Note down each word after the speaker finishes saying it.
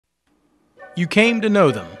You came to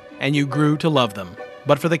know them, and you grew to love them.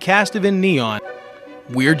 But for the cast of In Neon,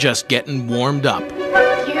 we're just getting warmed up.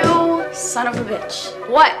 You son of a bitch.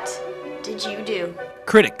 What did you do?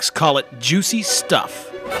 Critics call it juicy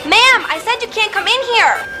stuff. Ma'am, I said you can't come in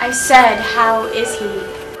here. I said, how is he?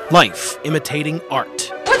 Life imitating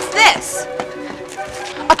art. What's this?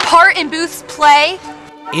 A part in Booth's play?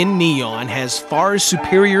 In Neon has far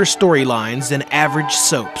superior storylines than average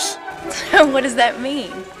soaps. What does that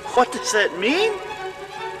mean? What does that mean?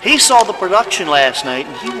 He saw the production last night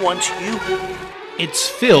and he wants you. It's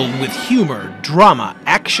filled with humor, drama,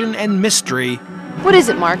 action, and mystery. What is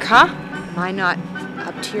it, Mark, huh? Am I not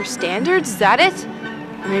up to your standards? Is that it?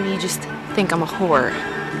 Or maybe you just think I'm a whore.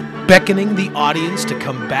 Beckoning the audience to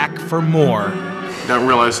come back for more. You don't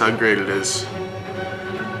realize how great it is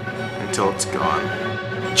until it's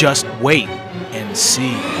gone. Just wait and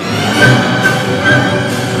see.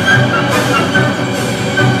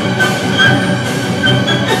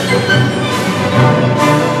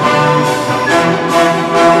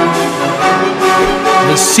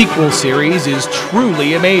 The sequel series is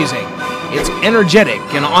truly amazing. It's energetic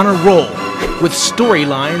and on a roll, with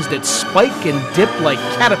storylines that spike and dip like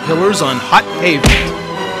caterpillars on hot pavement.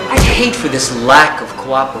 I'd hate for this lack of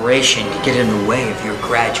cooperation to get in the way of your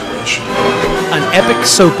graduation. An epic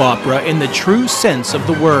soap opera in the true sense of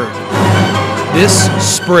the word. This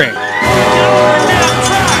spring.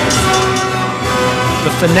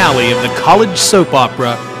 The finale of the college soap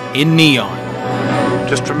opera, In Neon.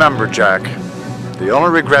 Just remember, Jack, the only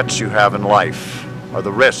regrets you have in life are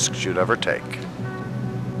the risks you'd ever take.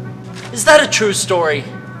 Is that a true story?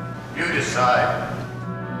 You decide.